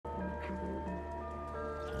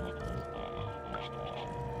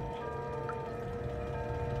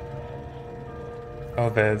Oh,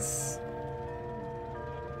 there's...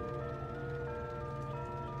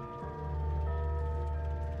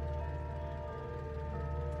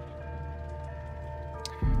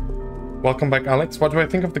 Welcome back, Alex. What do I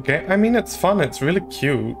think of the game? I mean, it's fun. It's really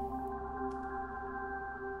cute.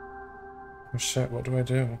 Oh shit, what do I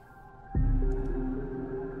do?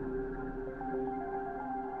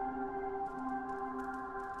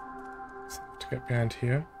 So I have to get behind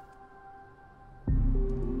here.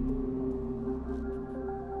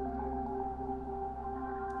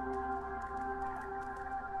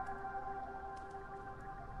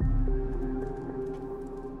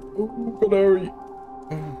 Oh, gotta hurry.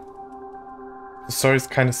 The story's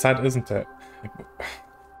kind of sad, isn't it?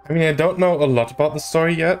 I mean, I don't know a lot about the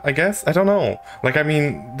story yet, I guess. I don't know. Like, I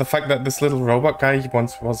mean, the fact that this little robot guy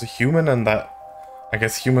once was a human and that, I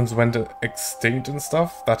guess, humans went extinct and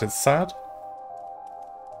stuff, that is sad.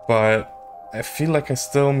 But I feel like I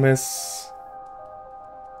still missing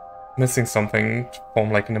something to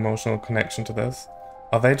form, like, an emotional connection to this.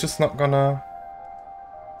 Are they just not gonna...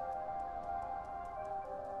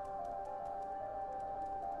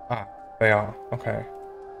 Ah, they are. Okay.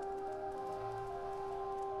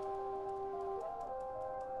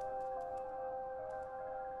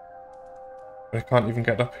 I can't even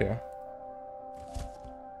get up here.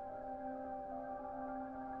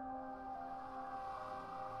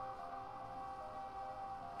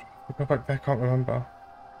 Go back there, I can't remember.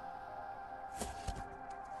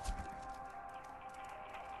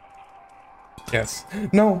 Yes.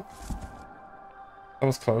 No! That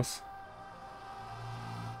was close.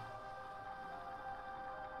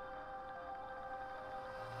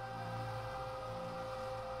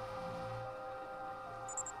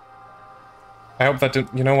 I hope that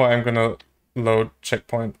didn't... You know what? I'm gonna load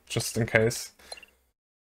checkpoint just in case.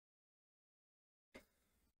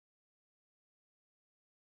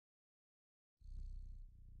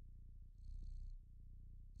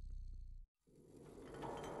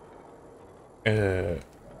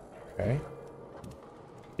 Okay.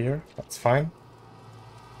 Here, that's fine.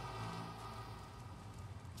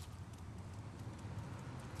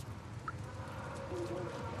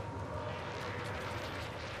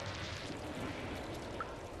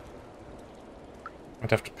 I'd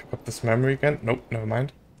have to pick up this memory again. Nope, never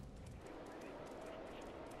mind.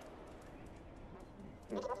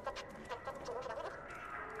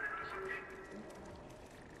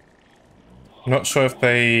 I'm not sure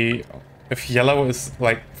if yellow is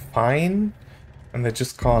like fine and they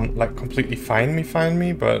just can't like completely find me,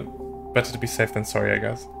 but better to be safe than sorry, I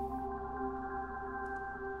guess.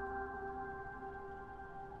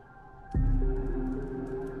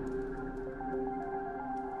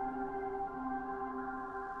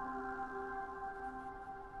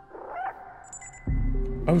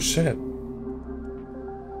 Oh shit.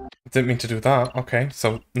 Didn't mean to do that. Okay,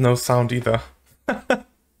 so no sound either.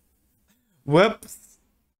 Whoops.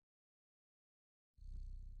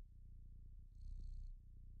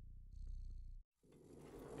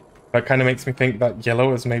 That kind of makes me think that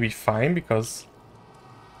yellow is maybe fine because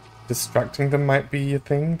distracting them might be a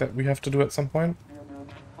thing that we have to do at some point.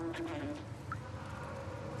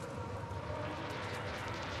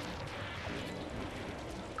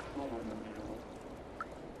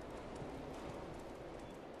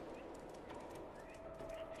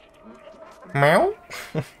 Meow?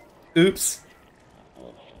 Oops.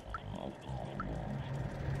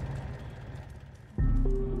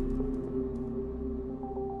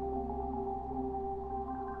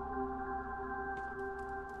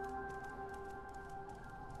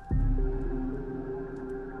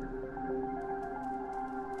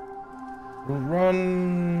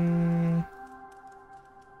 Run.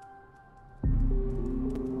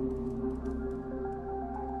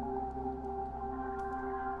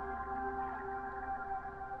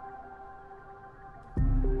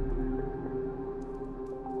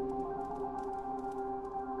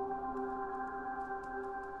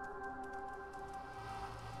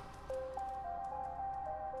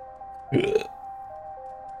 Ugh.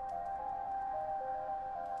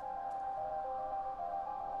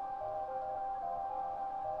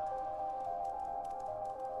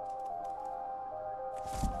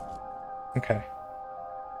 Okay.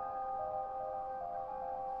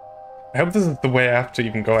 I hope this is the way I have to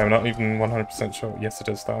even go. I'm not even 100% sure. Yes, it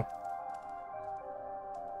is, though.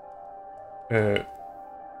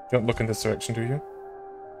 Don't look in this direction, do you?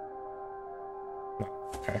 No.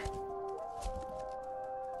 Okay.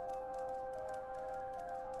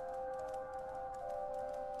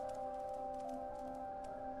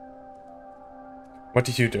 What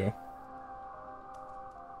did you do?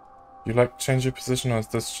 You like change your position, or is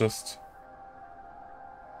this just...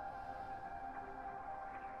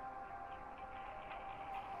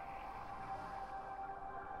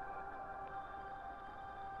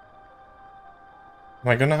 Am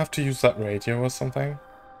I gonna have to use that radio or something?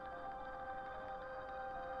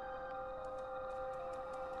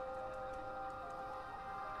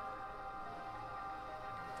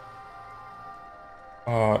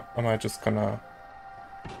 Or am I just gonna...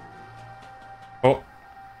 Oh!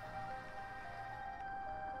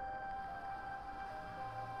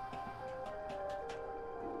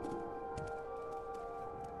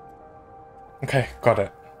 Okay, got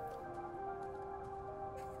it.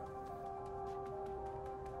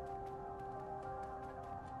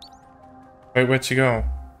 Wait, where'd she go?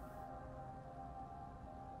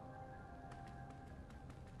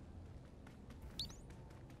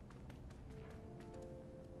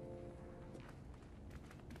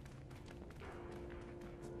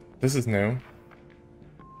 This is new.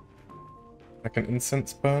 Like an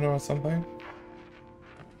incense burner or something?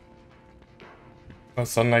 Oh,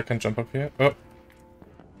 suddenly I can jump up here? Oh!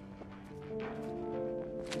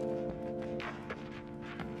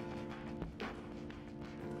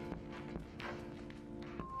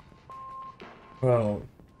 Well,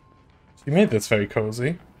 she made this very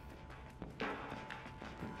cozy.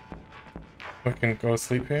 We can go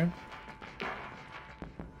sleep here.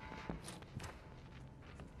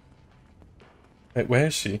 Wait, where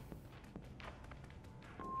is she?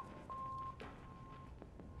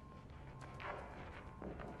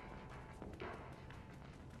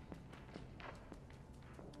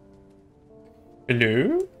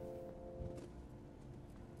 Hello?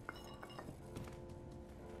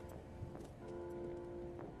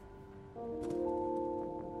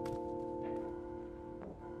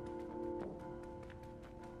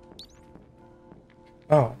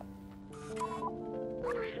 Oh.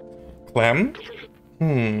 Clem?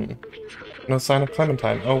 No sign of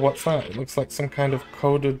Clementine. Oh, what's that? It looks like some kind of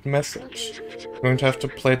coded message. I'm going to have to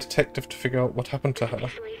play detective to figure out what happened to her.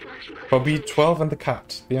 For B12 and the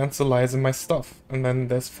cat. The answer lies in my stuff. And then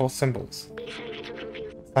there's 4 symbols.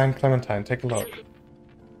 Sign Clementine. Take a look.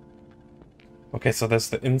 Okay, so there's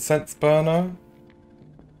the incense burner.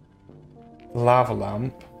 Lava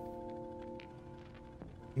lamp.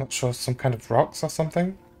 Not sure, some kind of rocks or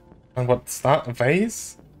something? And what's that? A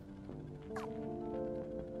vase?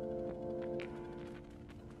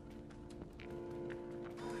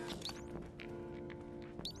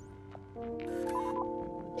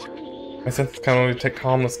 My senses can only detect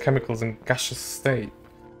harmless chemicals in gaseous state.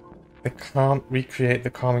 They can't recreate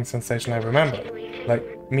the calming sensation I remember.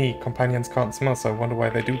 Like me, companions can't smell, so I wonder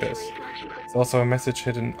why they do this. There's also a message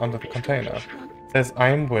hidden under the container. It says, I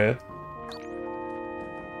am with...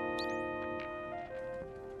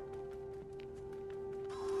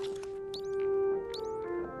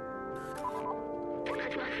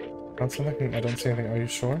 I don't see anything. Are you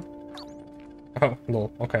sure? Oh,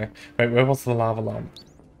 lol. Okay. Wait, where was the lava lamp?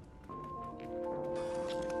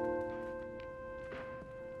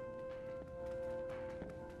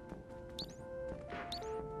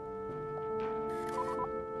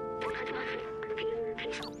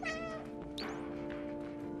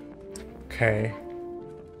 Okay.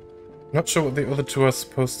 Not sure what the other two are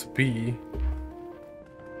supposed to be.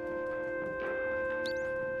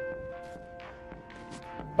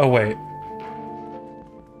 Oh, wait.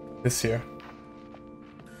 This here.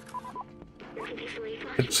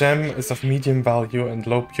 The gem is of medium value and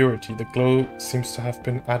low purity. The glow seems to have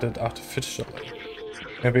been added artificially.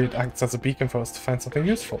 Maybe it acts as a beacon for us to find something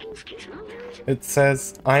useful. It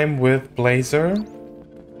says, I'm with Blazer.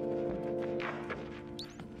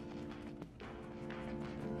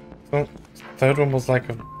 So, the third one was like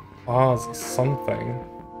a vase or something.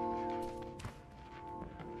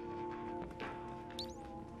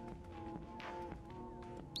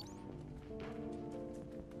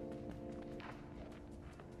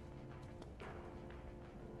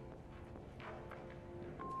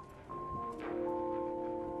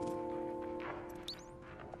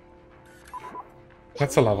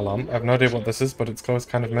 That's a lava lamp. I have no idea what this is, but its glow is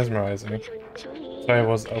kind of mesmerizing. Sorry, I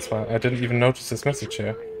was elsewhere. I didn't even notice this message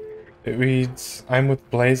here. It reads, I'm with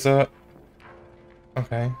Blazer.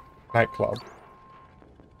 Okay. Nightclub.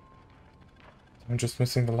 I'm just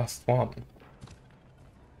missing the last one.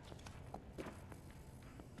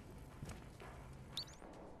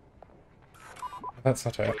 That's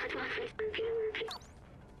not it.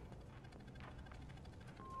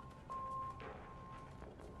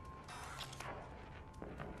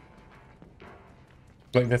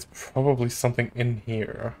 Like, there's probably something in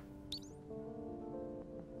here.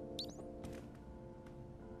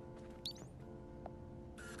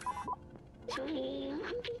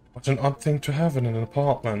 What an odd thing to have in an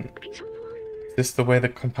apartment. Is this the way the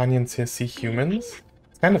companions here see humans?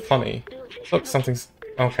 It's kind of funny. Look, something's...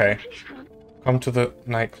 Okay. Come to the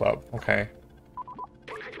nightclub. Okay.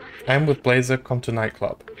 I am with Blazer, come to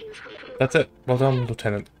nightclub. That's it. Well done,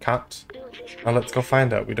 Lieutenant. Cat. Now let's go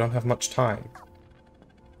find her. We don't have much time.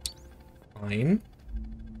 Fine.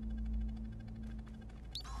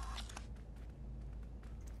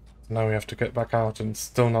 Now we have to get back out and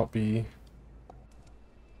still not be...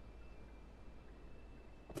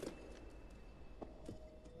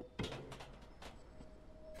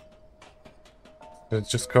 Let's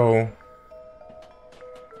just go...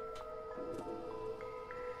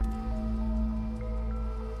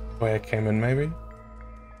 Where I came in, maybe?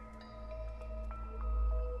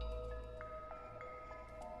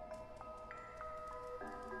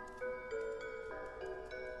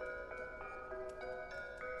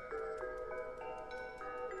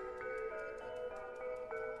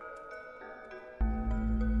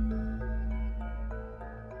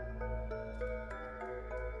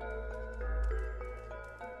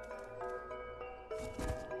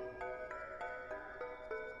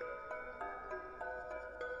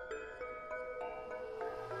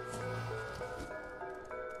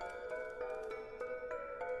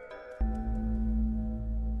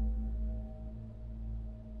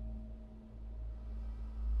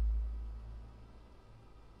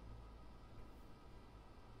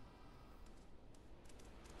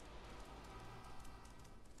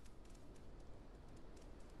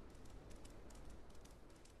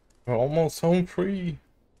 We're almost home free.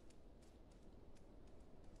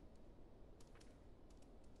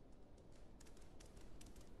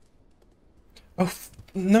 Oh,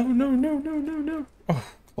 no, no, no, no, no, no. Oh,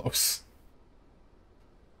 close.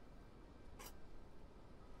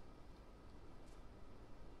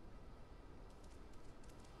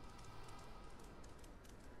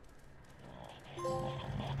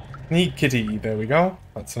 Neat kitty, there we go.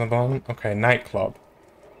 That's another one. Okay, nightclub.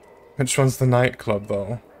 Which one's the nightclub,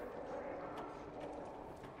 though?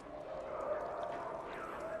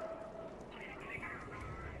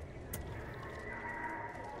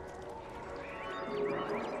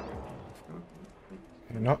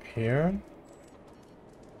 We're not here.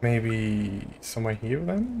 Maybe somewhere here,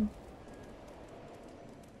 then?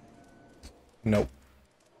 Nope.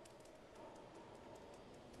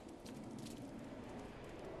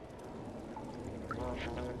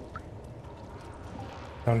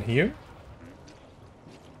 Down here?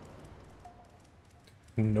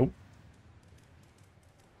 Nope.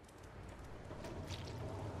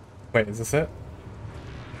 Wait, is this it?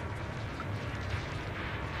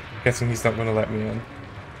 Guessing he's not gonna let me in.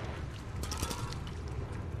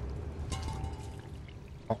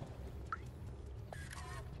 Oh.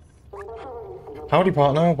 Howdy,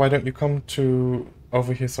 partner. Why don't you come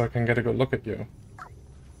over here so I can get a good look at you?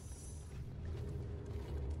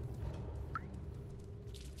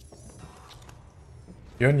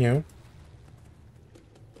 You're new.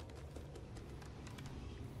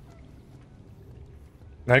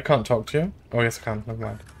 Now I can't talk to you? Oh, yes I can. Never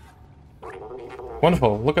mind.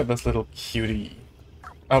 Wonderful. Look at this little cutie.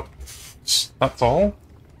 Oh, that's all?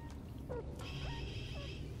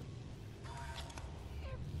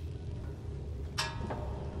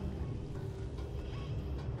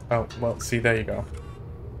 Oh, well, see, there you go.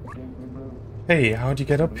 Hey, how'd you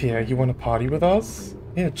get up here? You want to party with us?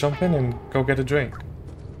 Here, jump in and go get a drink.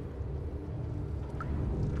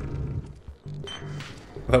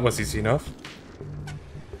 That was easy enough.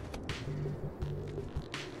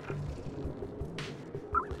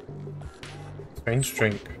 Strange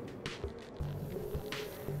drink.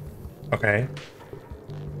 Okay.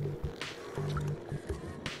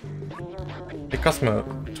 Hey customer,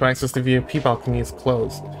 to access the VIP balcony is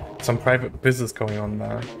closed. Some private business going on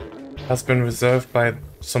there. Has been reserved by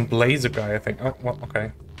some blazer guy, I think. Oh, well,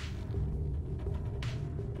 okay.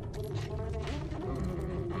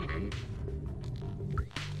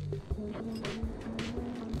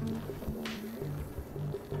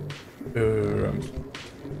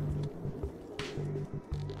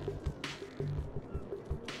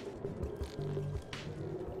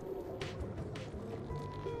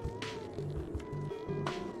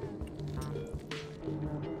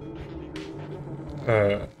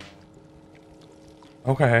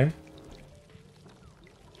 Okay.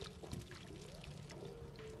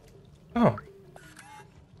 Oh.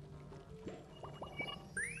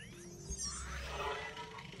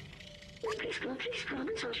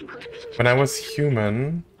 When I was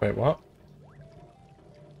human... Wait, what?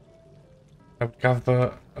 I would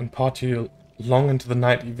gather and party long into the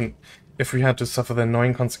night, even if we had to suffer the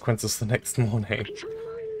annoying consequences the next morning.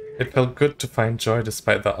 It felt good to find joy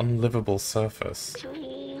despite the unlivable surface,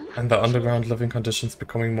 and the underground living conditions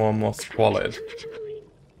becoming more and more squalid.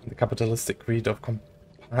 The capitalistic greed of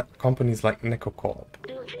companies like Necocorp.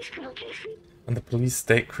 and the police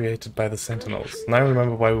state created by the Sentinels. Now I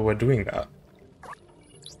remember why we were doing that.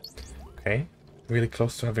 Okay, really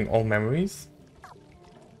close to having all memories.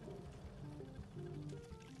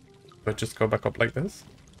 But just go back up like this.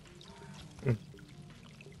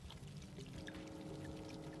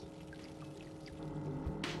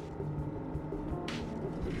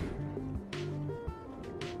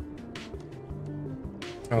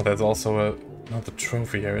 Oh, there's also another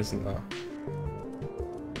trophy here, isn't there?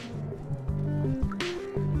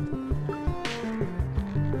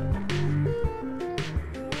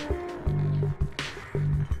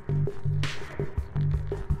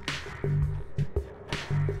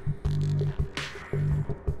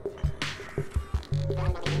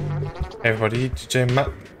 Hey everybody, DJ Matt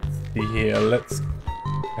here, let's...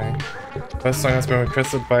 Okay. First song has been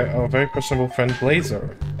requested by our very questionable friend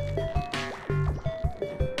Blazer.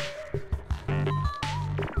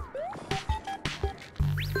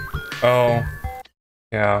 Oh.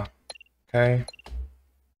 Yeah. Okay.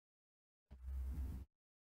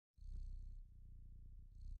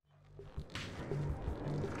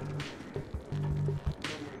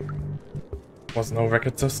 Was no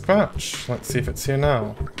record to scratch. Let's see if it's here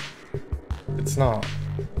now. It's not.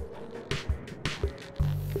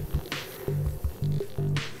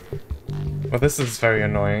 Well, this is very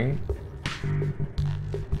annoying.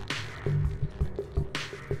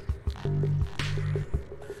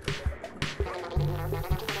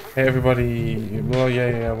 Hey everybody, well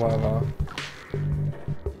yeah, whatever.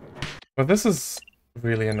 Well, this is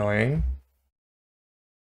really annoying.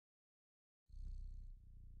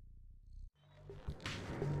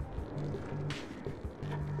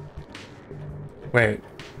 Wait.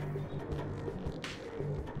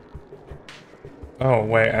 Oh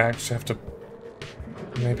wait, I actually have to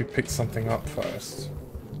maybe pick something up first.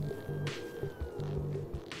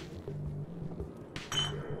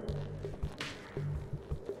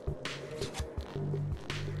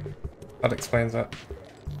 That explains it.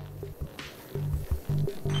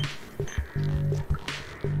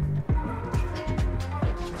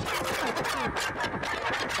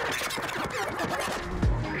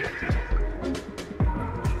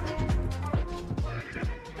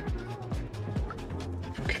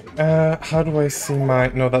 How do I see my...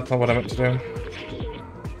 No, that's not what I meant to do.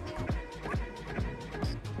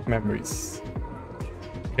 Memories.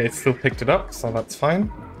 Okay, it still picked it up, so that's fine.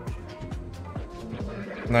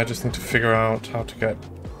 And I just need to figure out how to get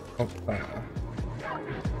up there.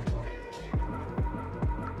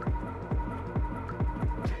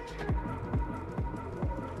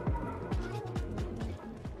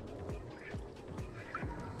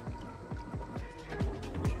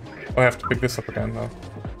 Oh, I have to pick this up again though.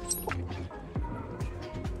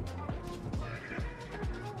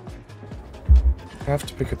 I have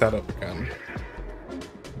to pick that up again.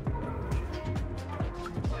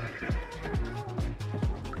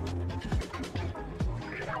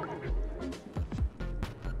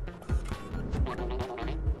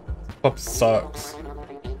 Club sucks.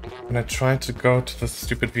 When I tried to go to the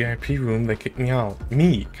stupid VIP room, they kicked me out.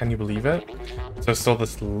 Me, can you believe it? So I stole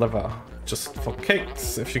this lever. Just for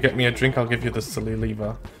kicks. If you get me a drink, I'll give you this silly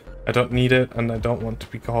lever. I don't need it, and I don't want to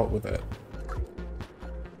be caught with it.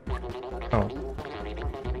 Oh.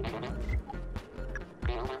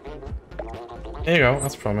 There you go,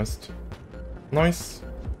 as promised. Nice.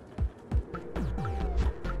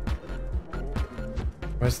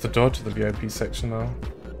 Where's the door to the VIP section now?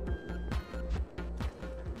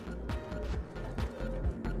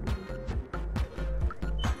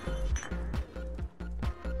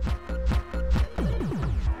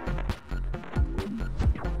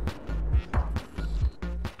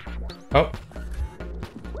 Oh.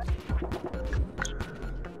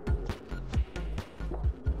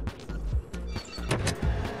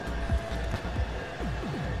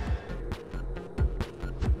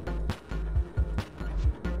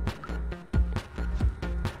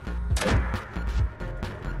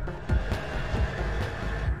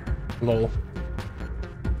 Lol.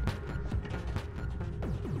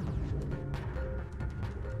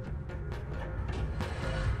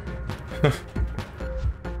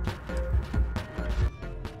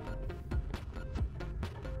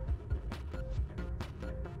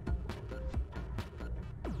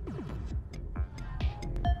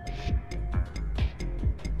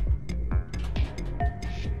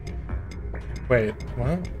 Wait,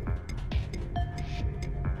 what?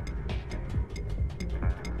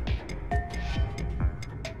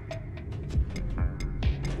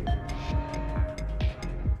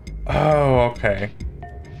 Oh, okay.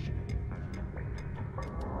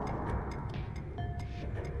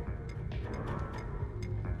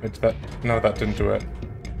 Wait, that... No, that didn't do it.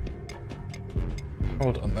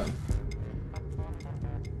 Hold on then.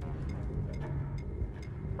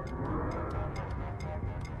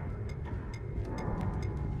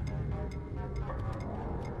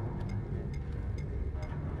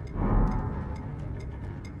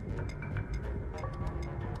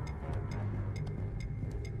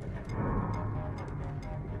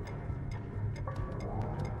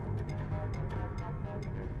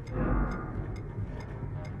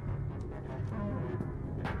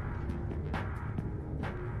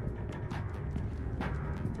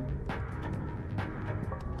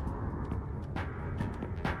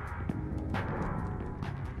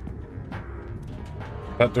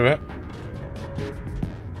 That do it?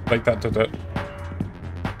 Like that did it.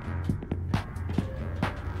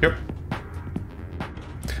 Yep.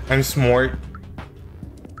 I'm smart.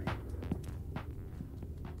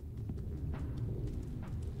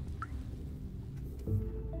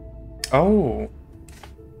 Oh.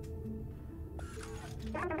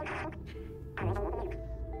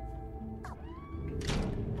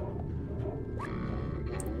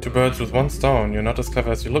 Two birds with one stone. You're not as clever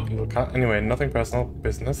as you look, little cat. Anyway, nothing personal.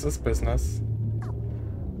 Business is business.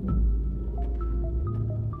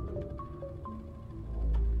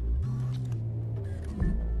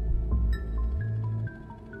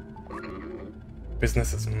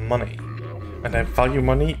 Business is money. And I value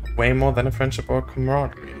money way more than a friendship or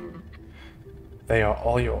camaraderie. They are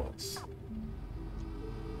all yours.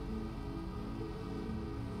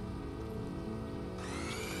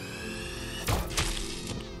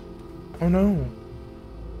 Oh no.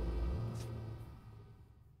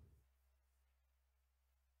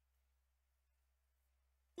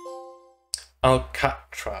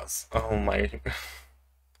 Alcatraz. Oh my.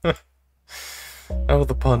 Oh,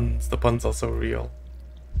 the puns. The puns are so real.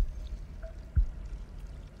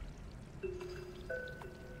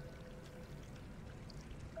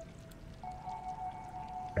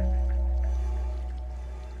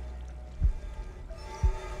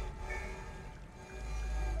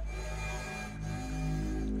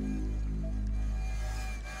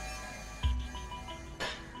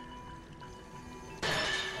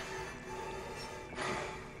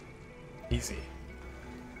 Easy.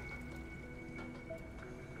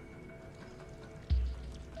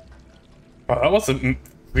 Wow, that was a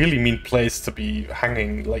really mean place to be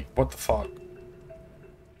hanging. Like, what the fuck?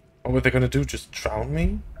 What were they gonna do? Just drown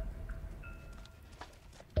me?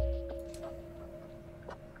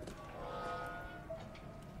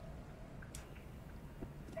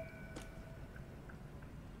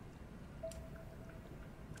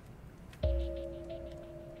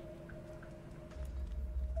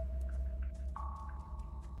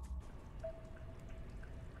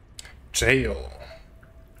 Jail.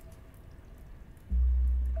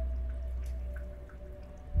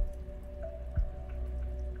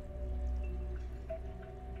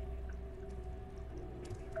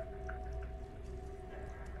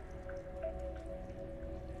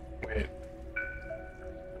 Wait.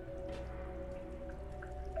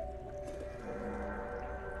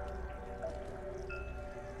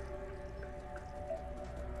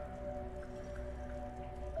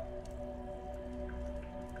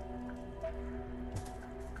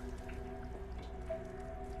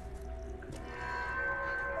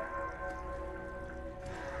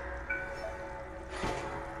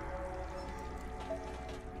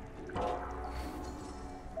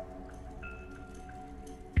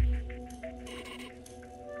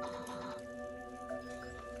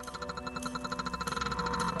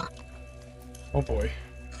 Oh boy.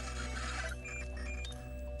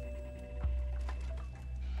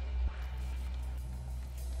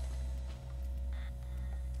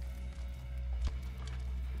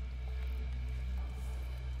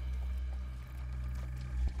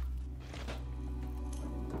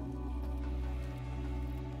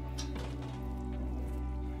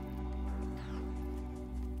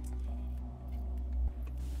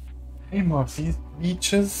 Hey, more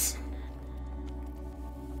beaches.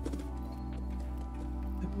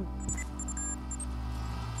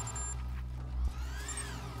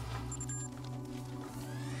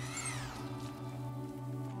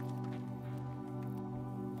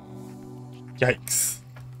 Yikes.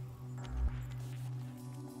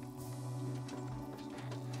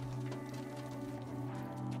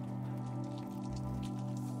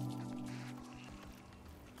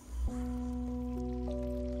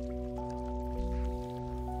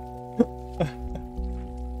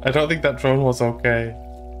 I don't think that drone was okay.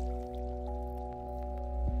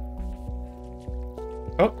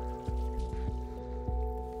 Oh.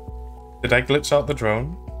 Did I glitch out the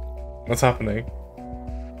drone? What's happening?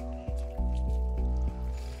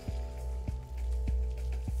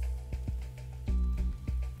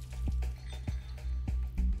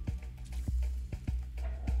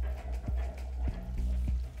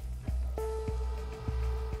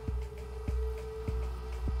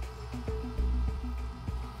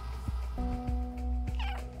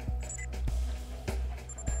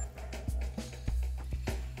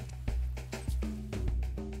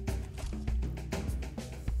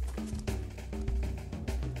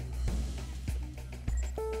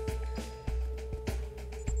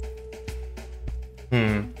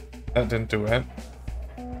 That didn't do it.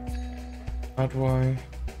 How do I...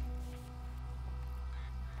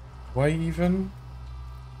 Why even?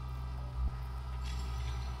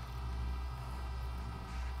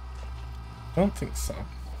 Don't think so.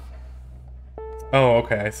 Oh,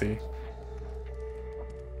 okay, I see.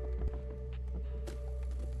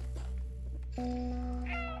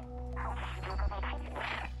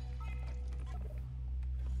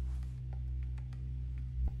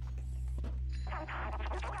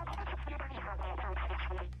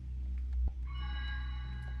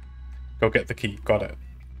 Go get the key. Got it.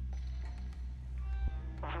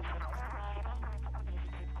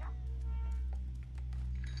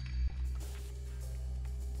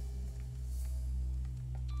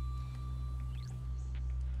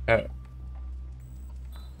 Oh.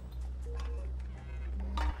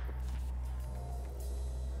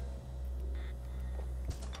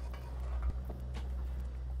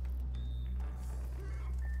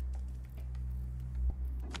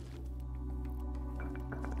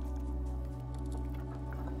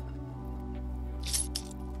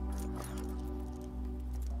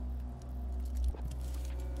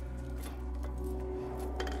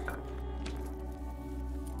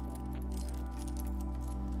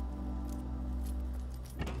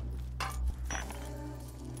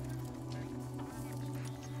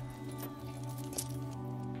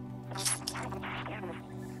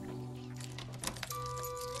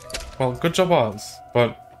 Well, good job, Oz,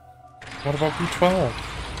 but what about B12?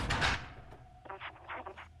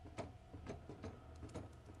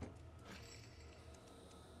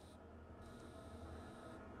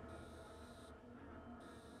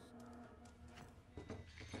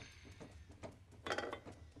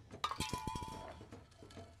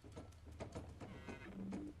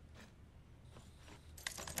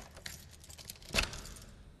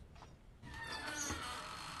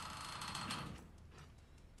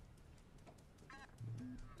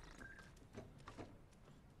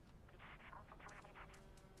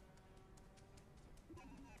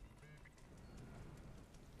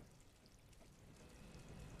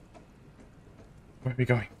 Where are we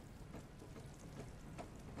going?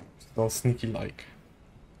 It's all sneaky-like.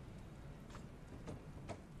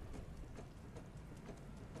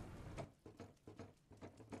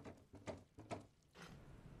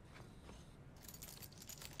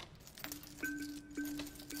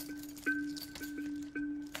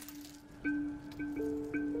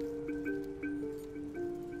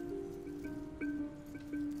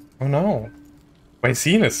 Oh no. Why is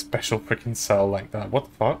he in a special freaking cell like that? What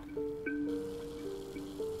the fuck?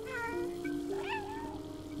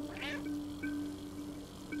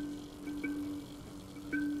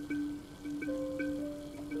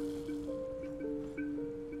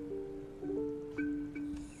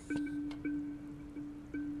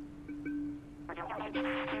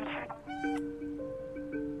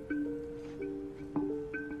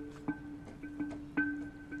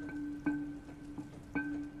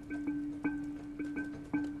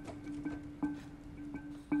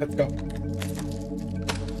 Let's go.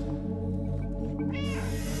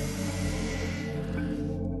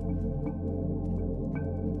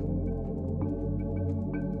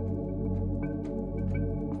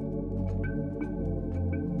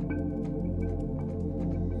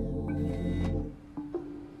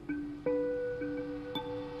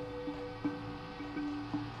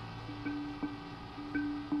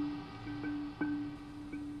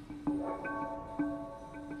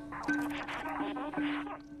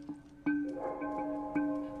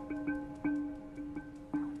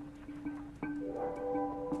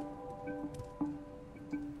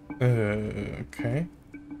 Okay.